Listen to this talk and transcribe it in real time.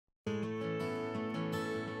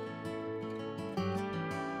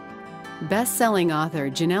Best-selling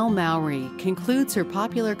author Janelle Mowery concludes her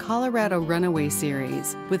popular Colorado Runaway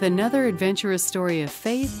series with another adventurous story of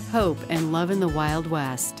faith, hope, and love in the Wild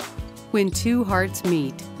West. When Two Hearts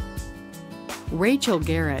Meet. Rachel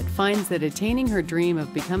Garrett finds that attaining her dream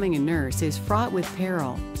of becoming a nurse is fraught with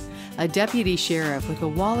peril. A deputy sheriff with a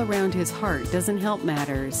wall around his heart doesn't help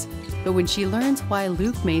matters. But when she learns why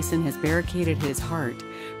Luke Mason has barricaded his heart,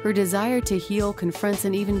 her desire to heal confronts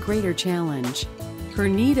an even greater challenge. Her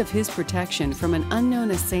need of his protection from an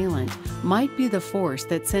unknown assailant might be the force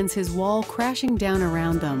that sends his wall crashing down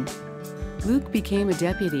around them. Luke became a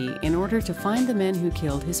deputy in order to find the men who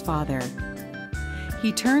killed his father.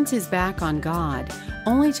 He turns his back on God,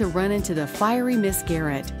 only to run into the fiery Miss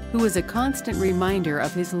Garrett, who is a constant reminder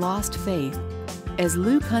of his lost faith. As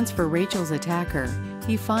Luke hunts for Rachel's attacker,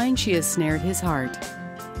 he finds she has snared his heart.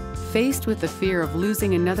 Faced with the fear of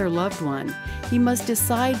losing another loved one, he must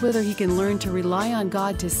decide whether he can learn to rely on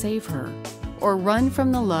God to save her, or run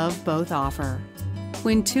from the love both offer.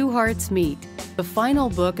 When Two Hearts Meet, the final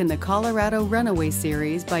book in the Colorado Runaway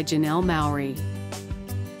series by Janelle Mowery.